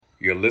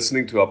You're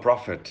listening to Our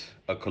Prophet,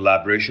 a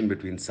collaboration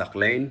between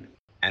Sakhlain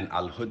and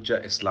Al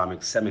Hujjah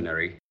Islamic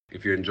Seminary.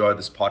 If you enjoy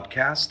this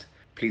podcast,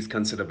 please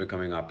consider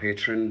becoming our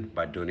patron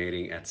by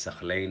donating at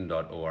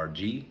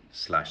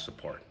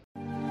sakhlain.org/support.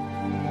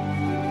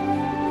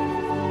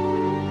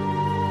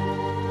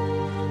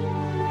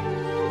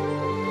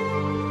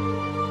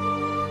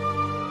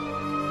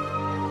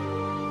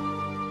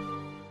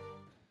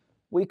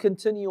 We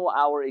continue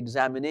our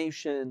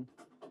examination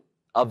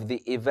of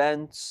the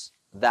events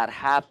that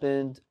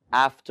happened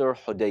after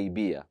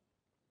Hudaybiyah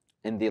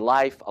in the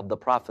life of the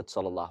Prophet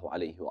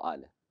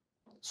ﷺ.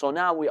 So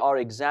now we are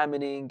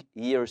examining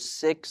year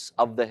 6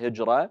 of the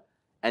Hijrah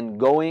and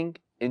going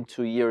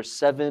into year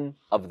 7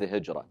 of the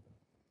Hijrah.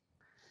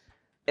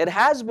 It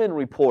has been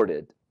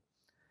reported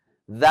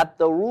that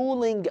the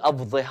ruling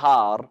of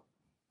Zihar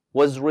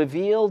was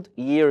revealed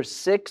year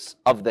 6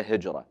 of the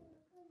Hijrah.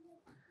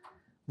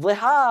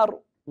 Zihar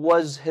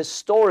was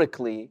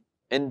historically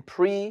in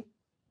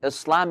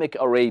pre-Islamic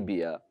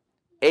Arabia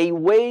a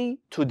way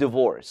to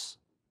divorce.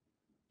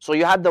 So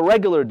you had the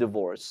regular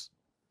divorce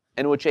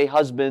in which a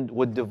husband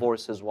would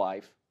divorce his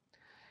wife.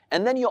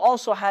 And then you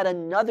also had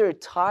another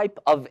type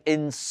of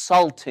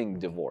insulting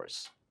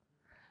divorce,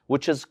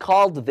 which is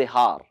called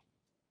Zihar.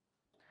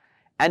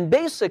 And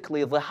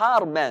basically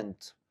Zihar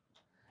meant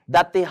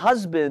that the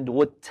husband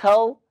would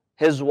tell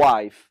his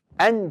wife,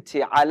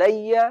 "Anti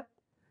alayya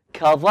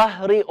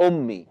كَظَهْرِ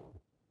أُمِّي."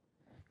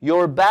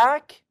 Your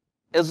back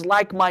is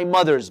like my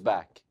mother's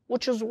back,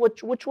 which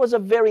was a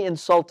very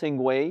insulting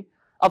way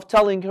of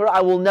telling her,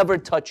 I will never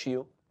touch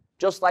you.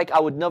 Just like I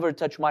would never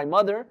touch my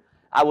mother,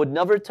 I would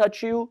never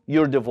touch you,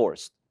 you're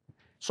divorced.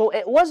 So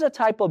it was a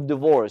type of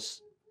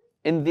divorce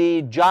in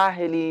the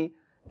Jahili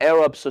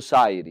Arab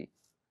society.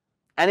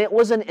 And it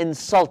was an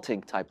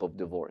insulting type of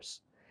divorce.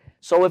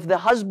 So if the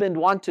husband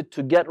wanted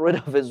to get rid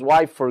of his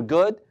wife for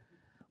good,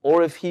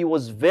 or if he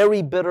was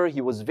very bitter, he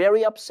was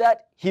very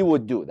upset, he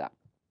would do that.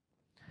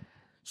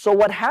 So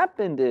what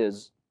happened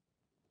is,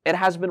 it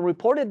has been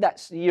reported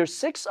that year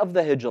 6 of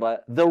the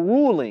Hijrah, the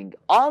ruling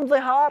on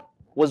Zihar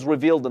was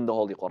revealed in the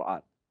Holy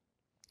Quran.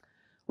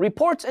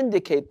 Reports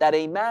indicate that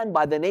a man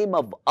by the name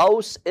of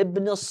Aus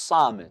ibn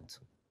Samit,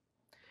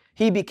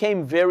 he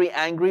became very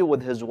angry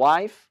with his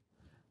wife,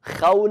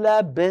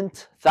 Khawla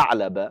bint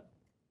Tha'laba,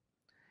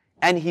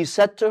 and he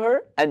said to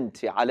her,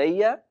 "Anti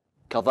alayya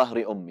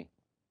كَظَهْرِ أُمِّي."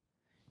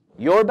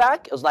 Your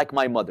back is like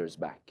my mother's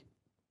back.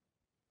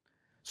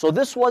 So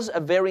this was a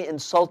very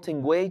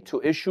insulting way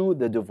to issue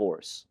the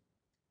divorce.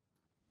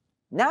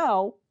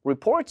 Now,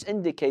 reports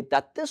indicate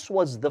that this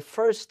was the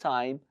first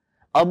time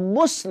a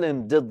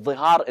Muslim did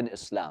Zihar in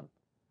Islam.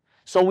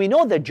 So we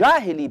know the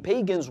Jahili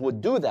pagans would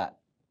do that.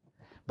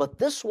 But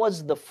this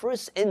was the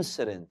first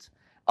incident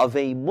of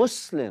a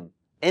Muslim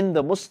in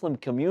the Muslim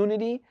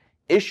community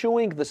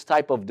issuing this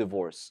type of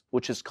divorce,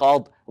 which is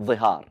called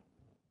Zihar.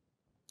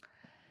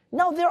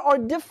 Now, there are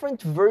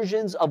different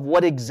versions of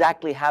what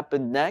exactly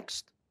happened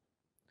next,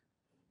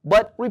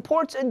 but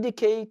reports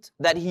indicate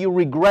that he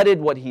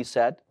regretted what he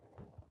said,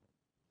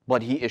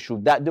 but he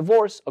issued that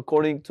divorce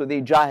according to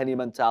the Jahili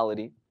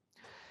mentality.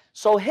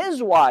 So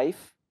his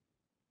wife,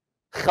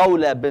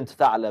 Khawla bint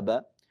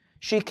Tha'laba,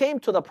 she came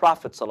to the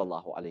Prophet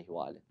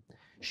ﷺ.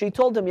 She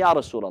told him, "Ya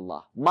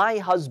Rasulullah, my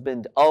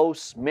husband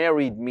Aus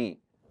married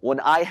me when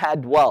I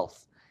had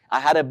wealth. I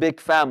had a big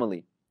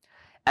family.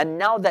 And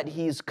now that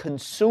he's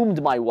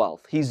consumed my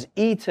wealth, he's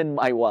eaten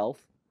my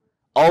wealth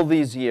all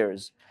these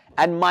years,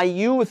 and my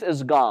youth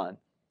is gone,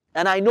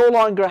 and I no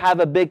longer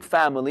have a big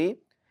family,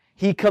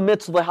 he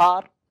commits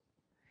Zihar,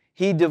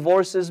 he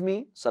divorces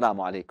me." Assalamu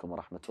alaikum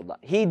wa rahmatullah.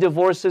 He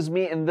divorces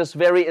me in this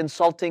very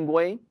insulting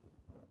way.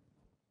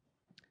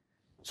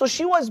 So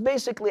she was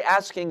basically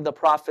asking the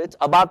Prophet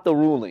about the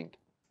ruling.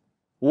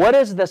 What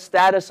is the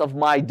status of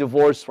my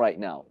divorce right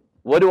now?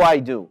 What do I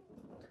do?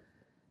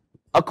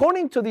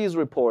 According to these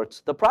reports,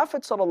 the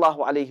Prophet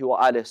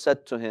ﷺ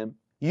said to him,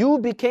 you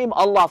became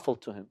unlawful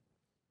to him.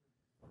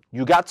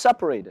 You got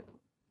separated.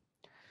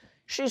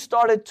 She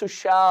started to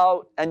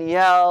shout and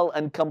yell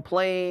and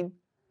complain.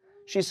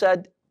 She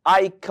said,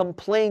 "I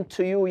complain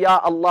to you, Ya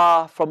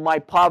Allah, from my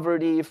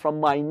poverty, from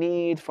my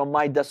need, from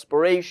my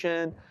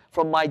desperation,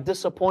 from my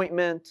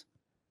disappointment."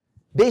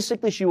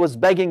 Basically, she was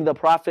begging the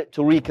Prophet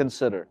to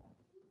reconsider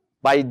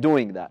by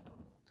doing that.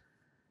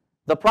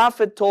 The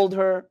Prophet told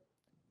her,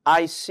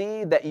 "I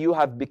see that you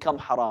have become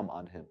haram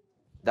on him."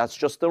 That's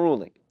just the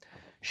ruling.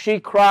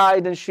 She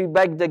cried and she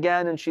begged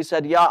again and she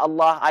said, "Ya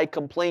Allah, I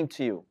complain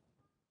to you."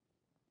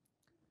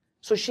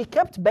 So she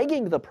kept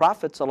begging the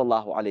Prophet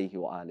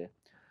ﷺ,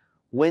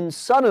 when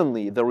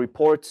suddenly the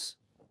reports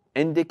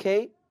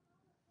indicate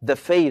the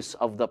face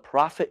of the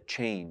Prophet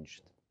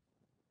changed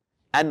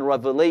and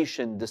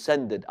revelation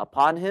descended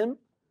upon him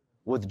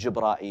with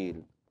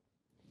Jibreel.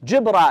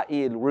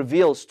 Jibreel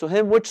reveals to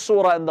him which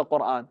surah in the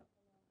Quran?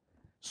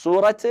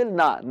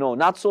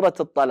 Not Surah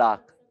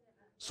Al-Talaq,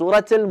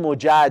 Surah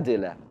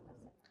Al-Mujadila.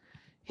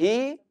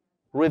 He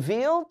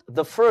revealed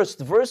the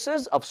first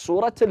verses of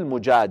Surah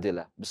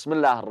Al-Mujadila.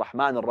 Bismillah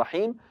ar-Rahman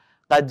ar-Rahim.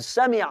 قَدْ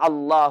سَمِعَ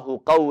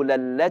اللَّهُ قَوْلَ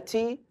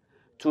الَّتِي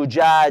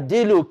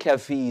تُجَادِلُكَ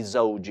فِي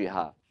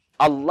زَوْجِهَا.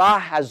 Allah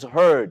has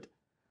heard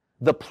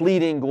the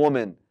pleading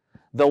woman,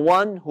 the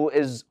one who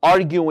is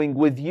arguing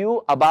with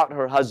you about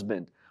her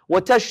husband.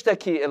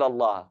 وَتَشْتَكِي إِلَى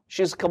اللَّهِ.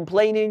 She's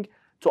complaining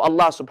to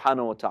Allah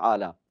subhanahu wa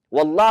ta'ala.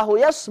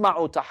 وَاللَّهُ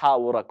يَسْمَعُ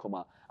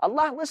تَحَاوُرَكُمَا.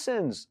 Allah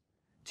listens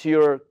to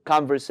your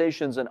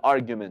conversations and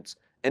arguments.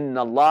 إِنَّ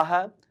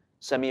اللَّهَ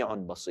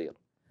سَمِيعٌ بَصِيرٌ.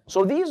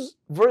 So these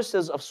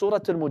verses of Surah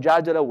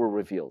Al-Mujadala were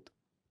revealed.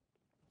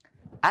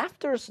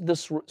 After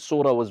this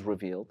surah was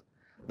revealed,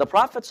 the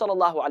Prophet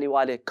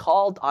ﷺ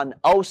called on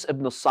Aus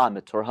ibn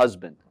Samit, her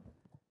husband.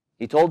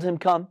 He told him,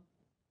 come,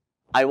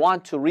 I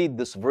want to read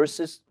these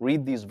verses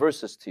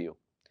to you.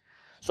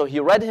 So he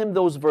read him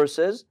those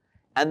verses,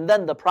 and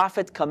then the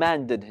Prophet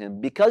commanded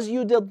him, because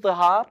you did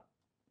dhihar,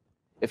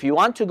 if you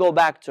want to go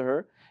back to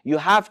her, you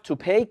have to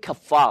pay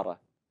kafara.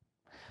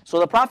 So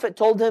the Prophet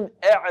told him,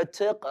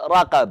 اعتق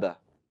رقبة,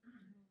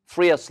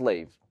 free a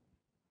slave.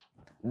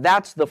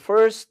 That's the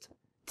first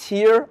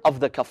tier of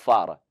the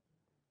kafara.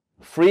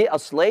 Free a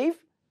slave,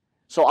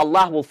 so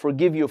Allah will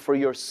forgive you for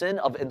your sin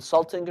of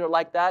insulting her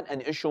like that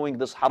and issuing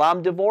this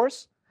haram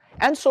divorce,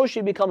 and so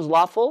she becomes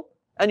lawful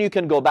and you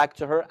can go back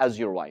to her as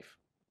your wife.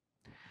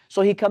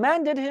 So he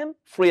commanded him,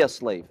 free a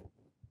slave.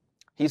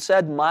 He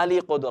said, Mali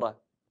qudra,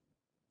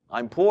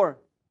 I'm poor.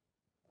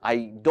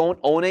 I don't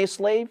own a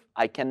slave.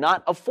 I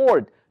cannot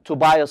afford to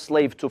buy a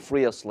slave to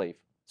free a slave.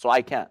 So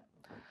I can't.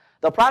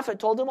 The Prophet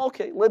told him,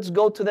 okay, let's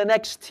go to the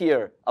next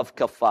tier of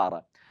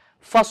kafara.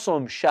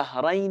 فَصُمْ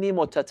شَهْرَيْنِ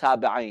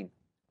مُتَتَابِعَيْنِ.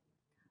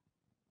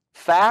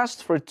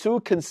 Fast for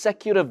 2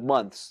 consecutive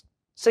months.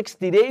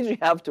 60 days you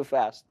have to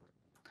fast.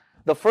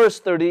 The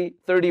first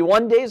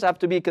 31 days have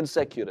to be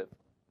consecutive.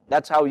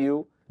 That's how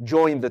you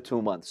join the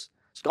 2 months.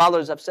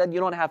 Scholars have said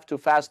you don't have to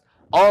fast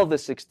all the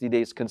 60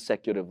 days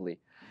consecutively.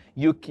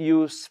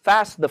 You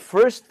fast the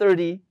first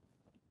 30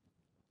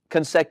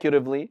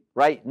 consecutively,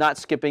 right? Not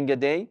skipping a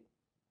day,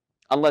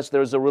 unless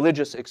there's a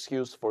religious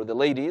excuse for the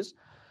ladies.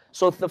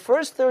 So the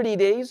first 30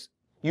 days,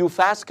 you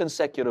fast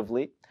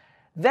consecutively.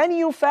 Then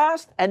you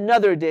fast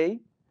another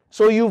day.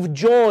 So you've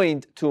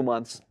joined 2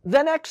 months.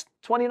 The next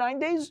 29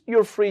 days,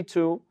 you're free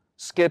to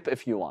skip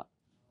if you want.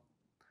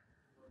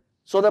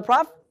 So the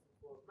Prophet...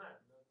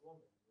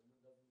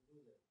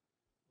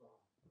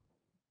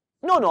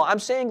 No, I'm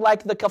saying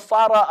like the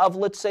kafara of,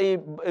 let's say,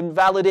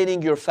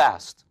 invalidating your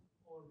fast.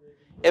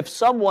 If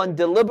someone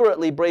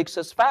deliberately breaks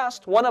his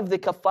fast, one of the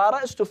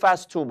kafara is to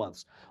fast 2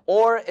 months.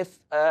 Or if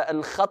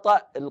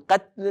al-khata,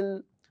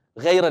 al-qatl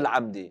ghayr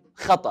al-amdi,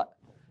 khata.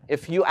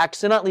 If you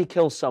accidentally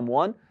kill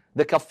someone,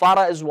 the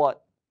kafara is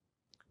what?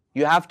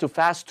 You have to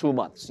fast 2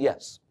 months,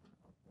 yes.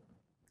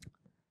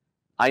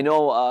 I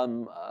know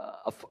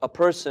a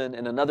person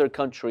in another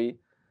country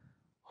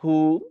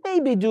who,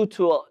 maybe due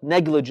to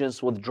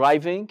negligence with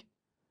driving,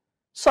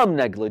 some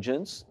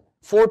negligence,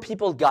 4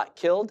 people got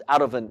killed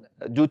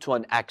due to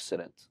an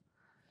accident.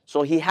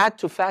 So he had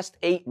to fast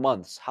 8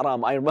 months.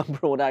 Haram. I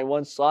remember when I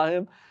once saw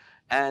him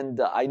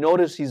and I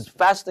noticed he's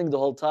fasting the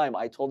whole time.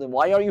 I told him,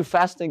 why are you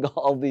fasting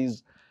all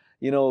these,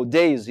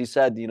 days? He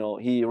said,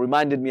 he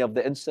reminded me of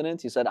the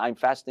incident. He said, I'm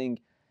fasting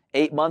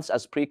 8 months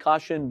as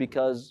precaution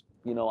because,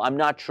 I'm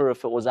not sure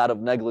if it was out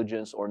of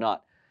negligence or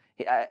not.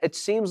 It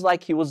seems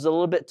like he was a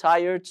little bit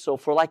tired. So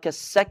for like a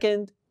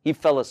second, he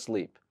fell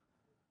asleep.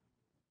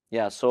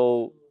 Yeah,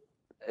 so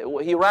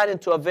he ran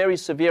into a very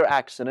severe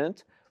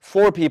accident.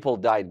 4 people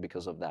died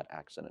because of that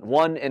accident.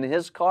 1 in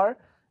his car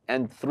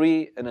and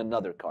 3 in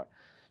another car.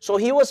 So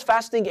he was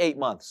fasting 8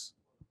 months.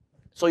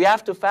 So you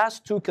have to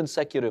fast 2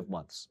 consecutive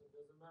months.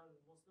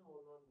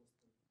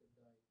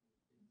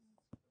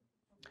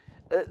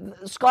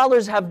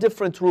 Scholars have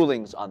different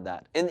rulings on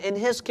that. In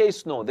his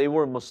case, no, they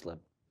were Muslim.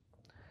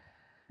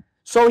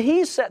 So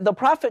he said, the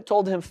Prophet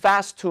told him,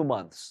 fast 2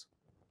 months.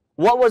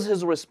 What was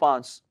his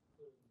response?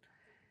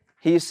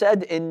 He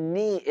said,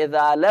 إِنِّي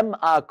إِذَا لَمْ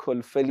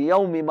آكُلْ فِي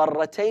الْيَوْمِ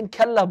مَرَّتَيْنِ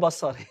كَلَّ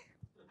بَصَرِي.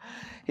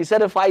 He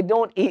said, if I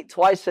don't eat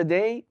twice a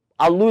day,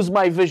 I'll lose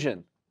my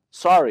vision.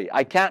 Sorry,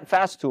 I can't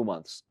fast 2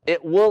 months.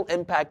 It will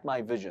impact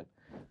my vision.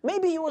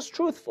 Maybe he was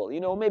truthful.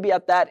 Maybe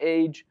at that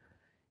age,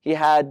 he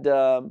had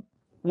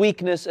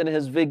weakness in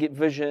his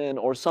vision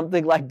or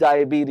something like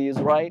diabetes,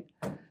 right?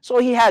 So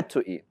he had to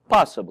eat,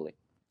 possibly.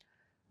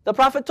 The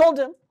Prophet told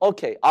him,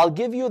 okay, I'll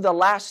give you the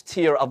last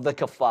tier of the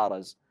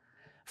kafaras.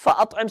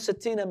 فَأَطْعِمْ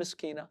سِتِّينَ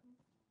مِسْكِينًا.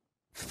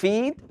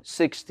 Feed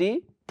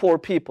 60 poor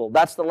people.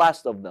 That's the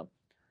last of them.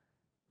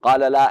 قَالَ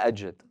لَا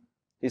أَجِدْ.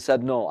 He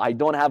said, no, I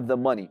don't have the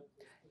money.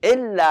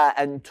 إِلَّا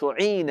أَن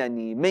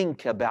تُعِينَنِي مِنْكَ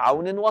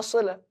بِعَوْنٍ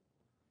وَصِلَةٍ.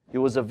 He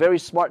was a very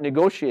smart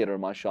negotiator,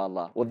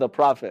 mashallah, with the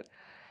Prophet.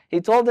 He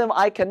told him,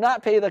 I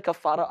cannot pay the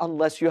kafara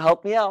unless you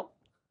help me out.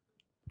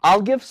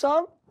 I'll give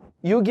some,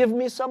 you give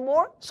me some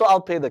more, so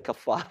I'll pay the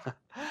kafara.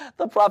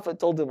 The Prophet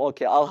told him,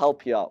 okay, I'll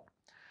help you out.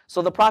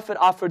 So the Prophet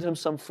offered him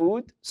some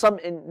food. Some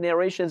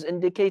narrations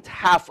indicate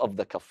half of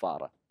the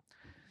kafara.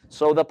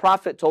 So the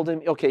Prophet told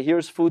him, okay,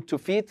 here's food to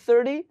feed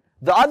 30.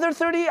 The other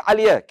 30,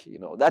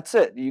 aliyak, that's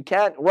it. You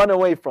can't run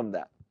away from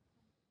that.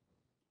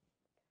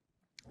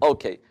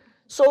 Okay,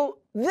 so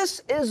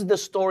this is the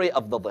story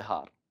of the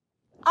dhihar.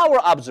 Our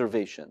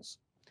observations.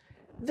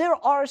 There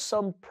are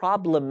some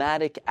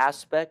problematic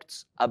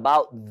aspects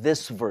about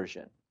this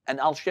version, and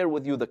I'll share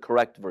with you the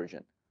correct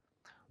version.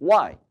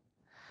 Why?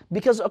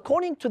 Because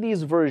according to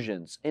these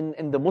versions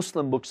in the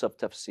Muslim books of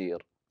tafsir,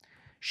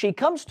 she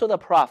comes to the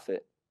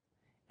Prophet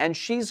and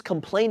she's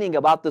complaining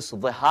about this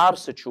zihar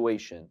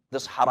situation,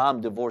 this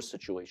haram divorce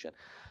situation.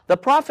 The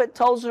Prophet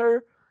tells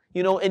her,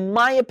 in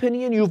my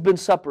opinion, you've been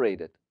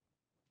separated.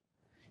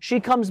 She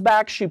comes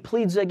back, she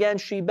pleads again,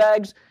 she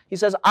begs. He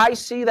says, I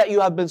see that you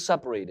have been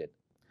separated.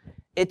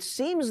 It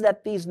seems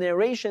that these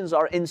narrations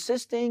are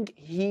insisting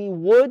he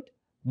would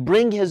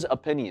bring his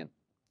opinion.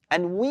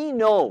 And we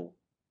know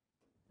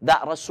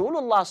that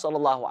Rasulullah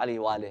sallallahu alaihi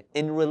wasallam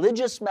in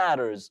religious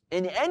matters,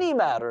 in any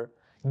matter,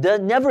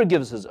 never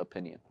gives his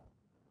opinion.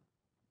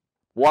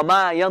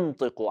 وَمَا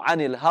يَنطِقُ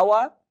عَنِ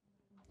الْهَوَى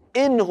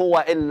إِنْ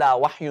هُوَ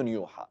إِلَّا وَحْيٌ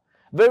يُوحَى.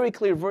 Very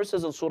clear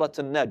verses in Surah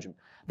An-Najm,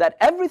 that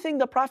everything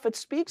the Prophet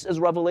speaks is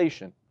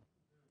revelation.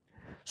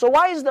 So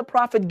why is the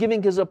Prophet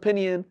giving his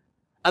opinion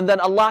and then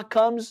Allah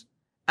comes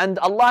and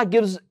Allah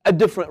gives a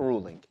different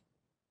ruling?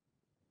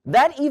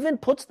 That even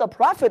puts the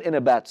Prophet in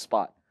a bad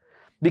spot.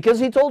 Because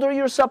he told her,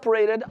 you're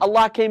separated.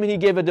 Allah came and he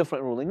gave a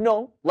different ruling.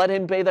 No, let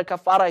him pay the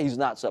kafara, he's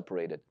not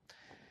separated.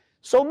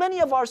 So many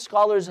of our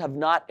scholars have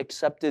not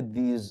accepted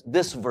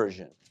this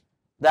version.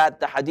 That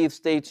the hadith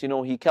states,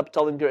 he kept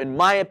telling her, in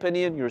my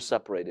opinion, you're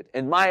separated.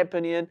 In my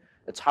opinion,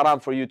 it's haram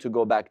for you to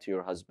go back to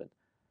your husband.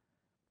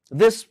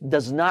 This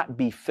does not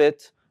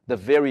befit the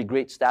very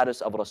great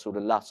status of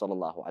Rasulullah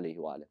sallallahu alaihi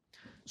wasallam.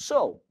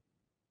 So,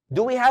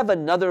 do we have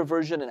another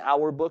version in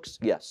our books?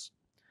 Yes.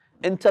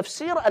 In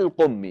Tafsir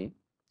al-Qummi,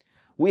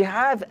 we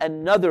have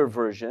another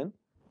version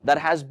that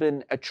has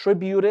been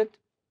attributed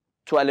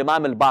to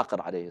Al-Imam al-Baqir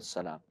alayhi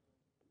salam.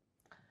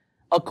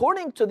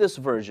 According to this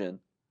version,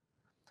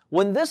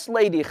 when this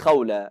lady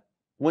Khawla,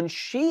 when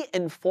she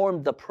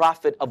informed the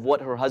Prophet of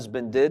what her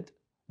husband did,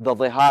 the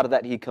zihar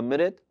that he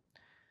committed,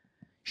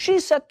 she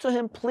said to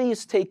him,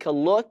 please take a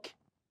look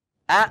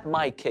at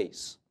my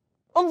case.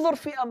 انظر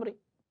في أمري.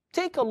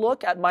 Take a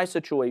look at my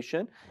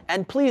situation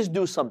and please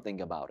do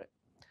something about it.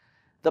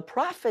 The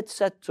Prophet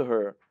said to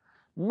her,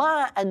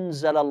 ما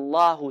أنزل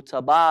الله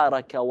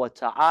تبارك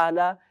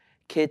وتعالى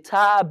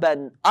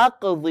كتابا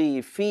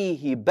أقضي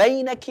فيه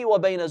بينك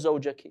وبين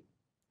زوجك.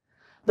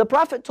 The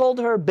Prophet told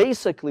her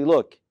basically,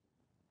 look,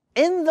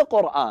 in the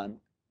Quran,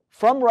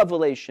 from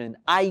Revelation,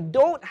 I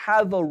don't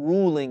have a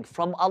ruling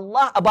from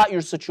Allah about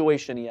your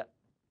situation yet.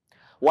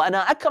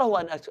 وأنا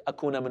أكره أن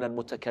أكون من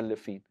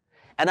المتكلفين.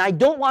 And I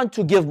don't want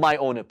to give my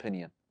own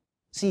opinion.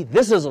 See,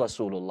 this is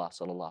Rasulullah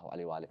sallallahu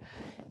alaihi wasallam.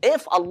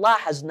 If Allah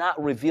has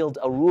not revealed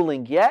a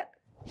ruling yet,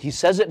 He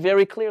says it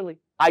very clearly.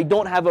 I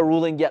don't have a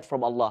ruling yet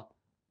from Allah.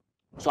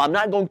 So I'm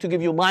not going to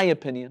give you my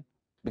opinion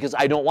because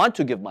I don't want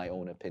to give my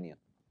own opinion.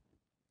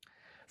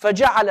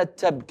 فَجَعَلَتْ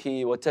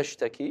تَبْكِي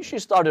وَتَشْتَكِي. She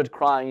started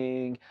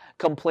crying,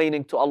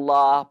 complaining to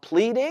Allah,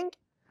 pleading,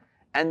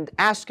 and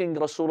asking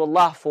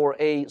Rasulullah for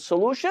a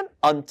solution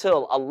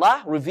until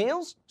Allah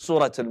reveals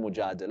Surah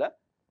Al-Mujadala.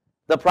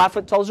 The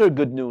Prophet tells her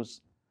good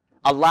news.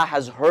 Allah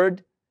has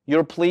heard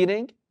your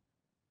pleading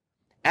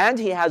and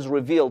He has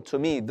revealed to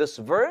me this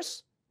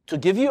verse to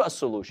give you a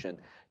solution,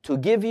 to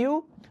give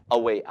you a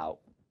way out.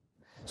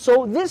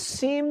 So this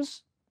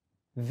seems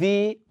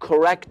the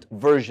correct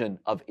version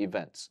of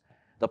events.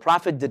 The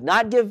Prophet did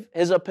not give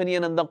his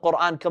opinion and the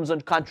Quran comes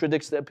and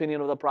contradicts the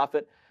opinion of the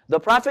Prophet. The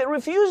Prophet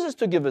refuses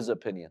to give his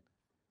opinion.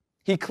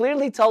 He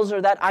clearly tells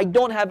her that I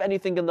don't have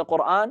anything in the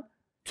Quran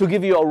to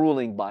give you a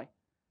ruling by.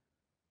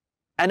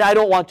 And I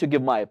don't want to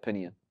give my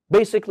opinion.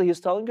 Basically, he's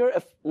telling her,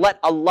 let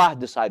Allah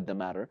decide the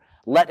matter.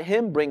 Let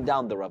Him bring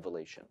down the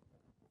revelation.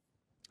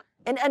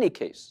 In any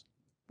case,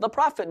 the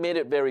Prophet made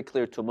it very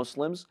clear to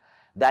Muslims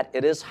that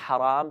it is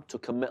haram to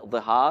commit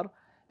dhihar.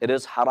 It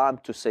is haram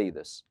to say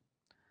this.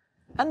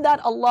 And that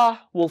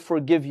Allah will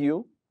forgive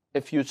you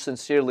if you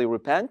sincerely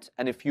repent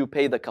and if you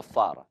pay the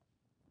kafara.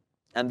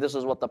 And this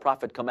is what the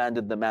Prophet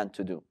commanded the man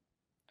to do.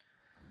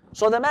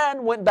 So the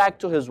man went back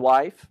to his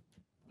wife.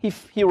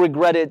 He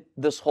regretted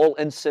this whole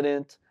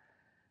incident.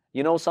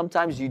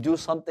 Sometimes you do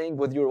something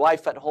with your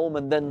wife at home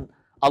and then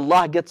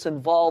Allah gets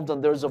involved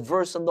and there's a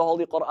verse in the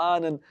Holy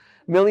Quran and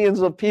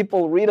millions of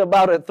people read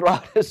about it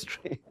throughout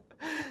history.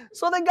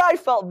 So the guy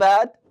felt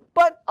bad,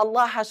 but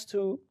Allah has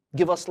to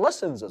give us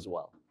lessons as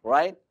well,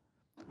 right?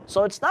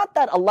 So it's not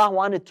that Allah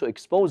wanted to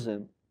expose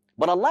him,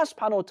 but Allah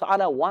subhanahu wa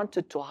ta'ala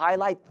wanted to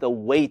highlight the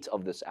weight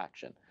of this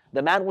action.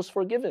 The man was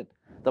forgiven.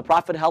 The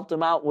Prophet helped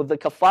him out with the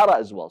kafara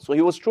as well. So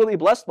he was truly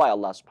blessed by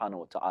Allah subhanahu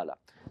wa ta'ala.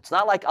 It's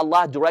not like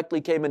Allah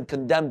directly came and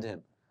condemned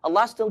him.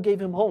 Allah still gave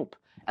him hope.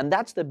 And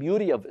that's the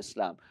beauty of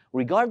Islam.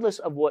 Regardless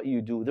of what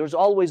you do, there's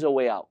always a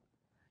way out.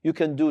 You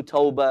can do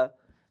tawbah,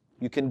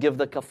 you can give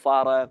the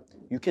kafara,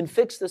 you can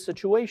fix the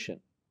situation.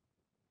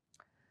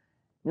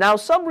 Now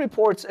some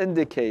reports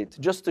indicate,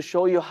 just to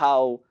show you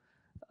how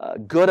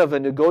good of a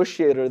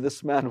negotiator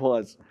this man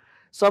was,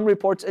 some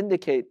reports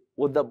indicate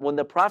when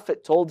the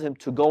Prophet told him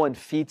to go and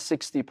feed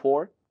 60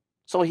 poor,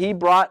 so he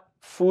brought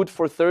food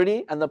for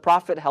 30 and the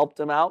Prophet helped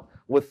him out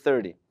with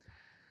 30.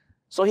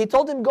 So he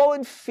told him, go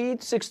and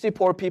feed 60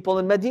 poor people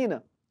in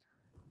Medina.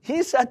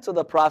 He said to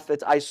the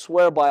Prophet, I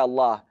swear by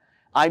Allah,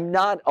 I'm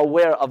not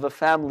aware of a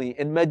family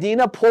in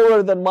Medina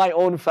poorer than my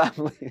own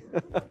family.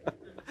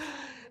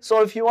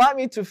 So if you want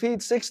me to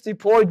feed 60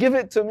 poor, give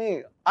it to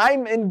me.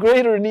 I'm in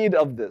greater need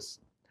of this.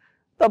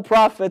 The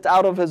Prophet,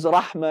 out of his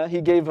rahmah, he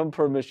gave him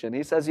permission.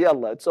 He says,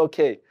 Yallah, it's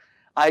okay.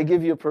 I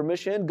give you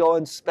permission. Go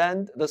and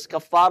spend this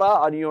kafara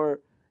on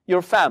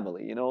your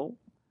family,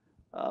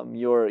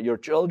 your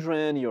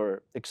children,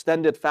 your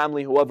extended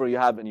family, whoever you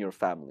have in your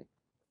family.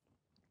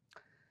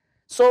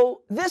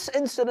 So this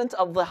incident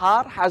of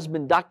Zihar has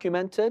been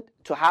documented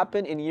to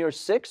happen in year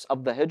 6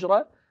 of the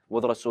Hijrah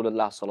with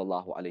Rasulullah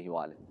sallallahu alaihi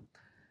wasallam.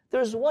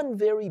 There's one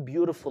very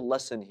beautiful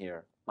lesson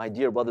here, my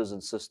dear brothers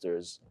and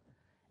sisters,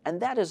 and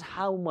that is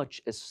how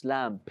much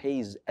Islam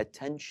pays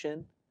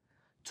attention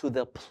to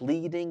the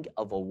pleading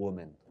of a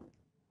woman.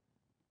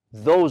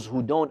 Those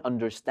who don't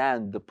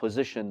understand the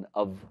position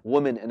of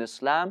women in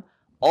Islam,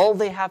 all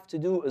they have to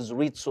do is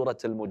read Surah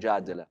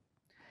Al-Mujadila.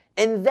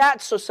 In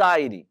that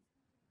society,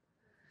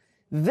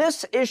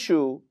 this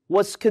issue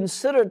was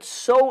considered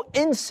so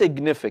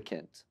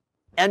insignificant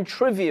and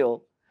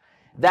trivial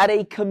that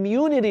a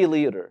community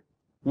leader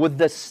with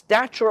the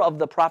stature of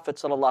the Prophet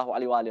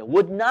ﷺ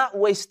would not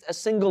waste a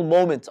single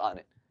moment on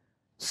it.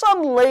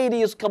 Some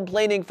lady is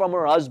complaining from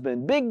her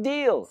husband. Big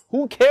deal.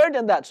 Who cared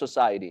in that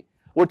society?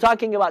 We're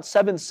talking about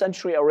 7th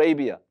century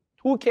Arabia.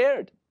 Who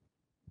cared?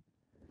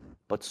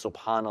 But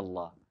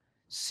subhanallah,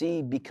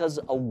 see, because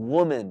a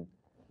woman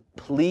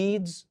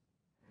pleads,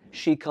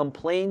 she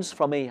complains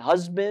from a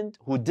husband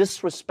who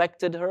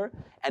disrespected her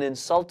and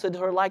insulted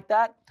her like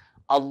that,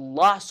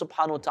 Allah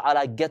subhanahu wa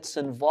ta'ala gets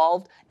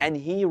involved and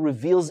He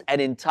reveals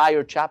an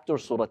entire chapter,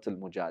 Surah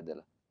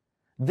Al-Mujadila.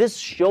 This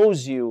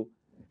shows you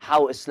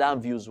how Islam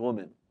views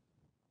women.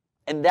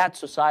 In that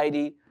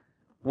society,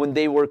 when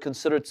they were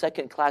considered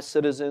second-class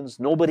citizens,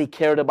 nobody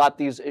cared about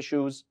these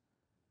issues.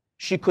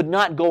 She could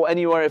not go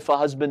anywhere if a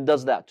husband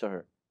does that to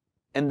her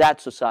in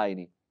that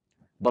society.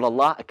 But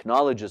Allah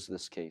acknowledges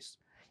this case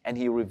and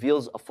He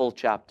reveals a full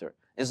chapter.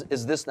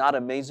 Is this not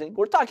amazing?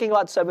 We're talking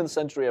about 7th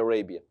century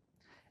Arabia.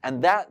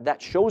 And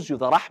that shows you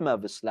the rahmah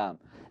of Islam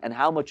and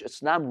how much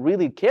Islam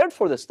really cared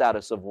for the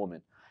status of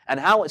women and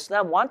how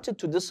Islam wanted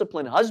to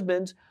discipline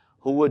husbands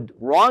who would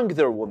wrong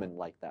their women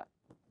like that.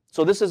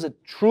 So this is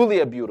truly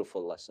a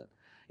beautiful lesson.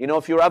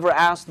 If you're ever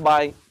asked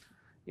by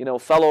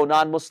fellow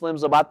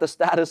non-Muslims about the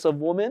status of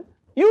women,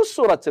 use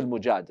Surah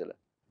Al-Mujadila.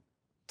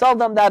 Tell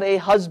them that a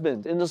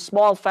husband in a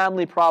small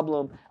family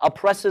problem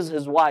oppresses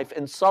his wife,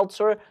 insults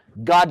her,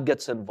 God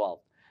gets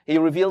involved. He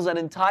reveals an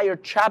entire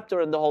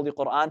chapter in the Holy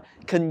Quran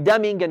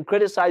condemning and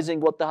criticizing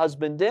what the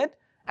husband did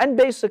and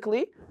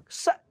basically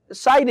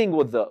siding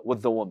with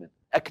the woman,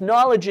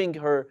 acknowledging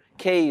her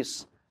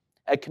case,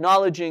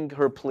 acknowledging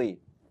her plea.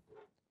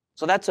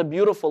 So that's a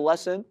beautiful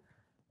lesson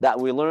that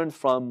we learned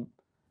from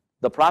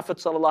the Prophet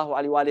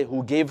ﷺ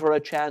who gave her a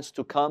chance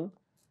to come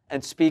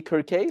and speak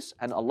her case,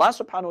 and Allah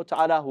subhanahu wa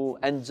ta'ala who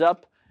ends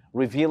up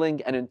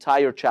revealing an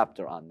entire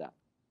chapter on that.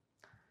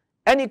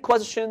 Any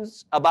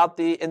questions about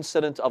the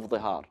incident of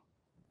Zihar?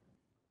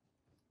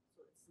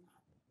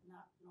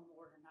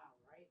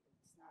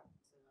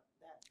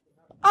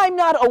 I'm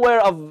not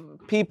aware of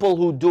people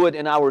who do it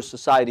in our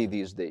society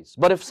these days.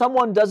 But if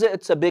someone does it,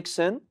 it's a big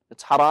sin,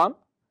 it's haram,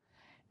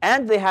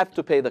 and they have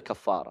to pay the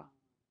kafara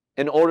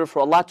in order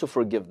for Allah to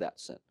forgive that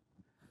sin.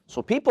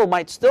 So people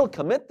might still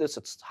commit this,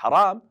 it's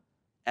haram,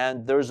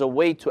 and there's a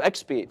way to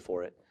expiate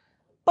for it.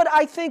 But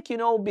I think,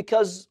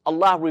 because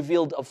Allah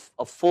revealed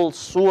a full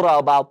surah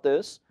about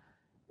this,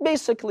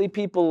 basically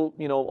people,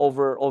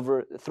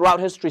 over throughout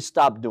history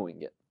stopped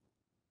doing it.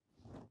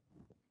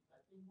 I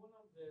think one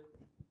of the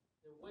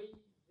way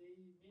they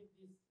made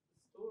this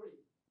story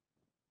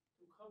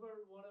to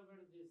cover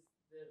whatever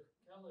their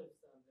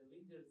caliphs and the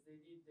leaders they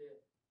did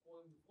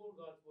going before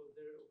God was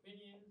their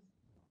opinions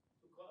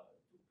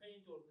to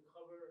paint or to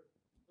cover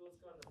those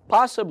kind of.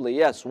 Possibly,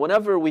 yes.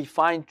 Whenever we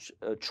find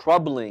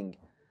troubling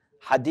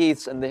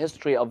hadiths in the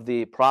history of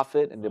the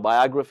Prophet and the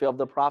biography of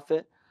the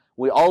Prophet,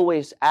 we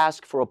always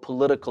ask for a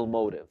political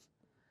motive.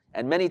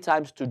 And many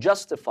times to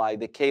justify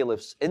the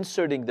caliphs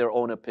inserting their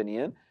own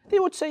opinion, they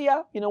would say,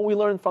 yeah, we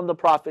learned from the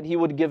Prophet, he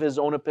would give his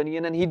own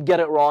opinion and he'd get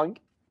it wrong.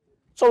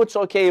 So it's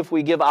okay if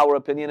we give our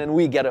opinion and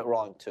we get it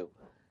wrong too.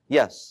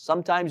 Yes,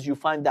 sometimes you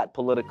find that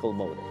political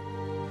motive.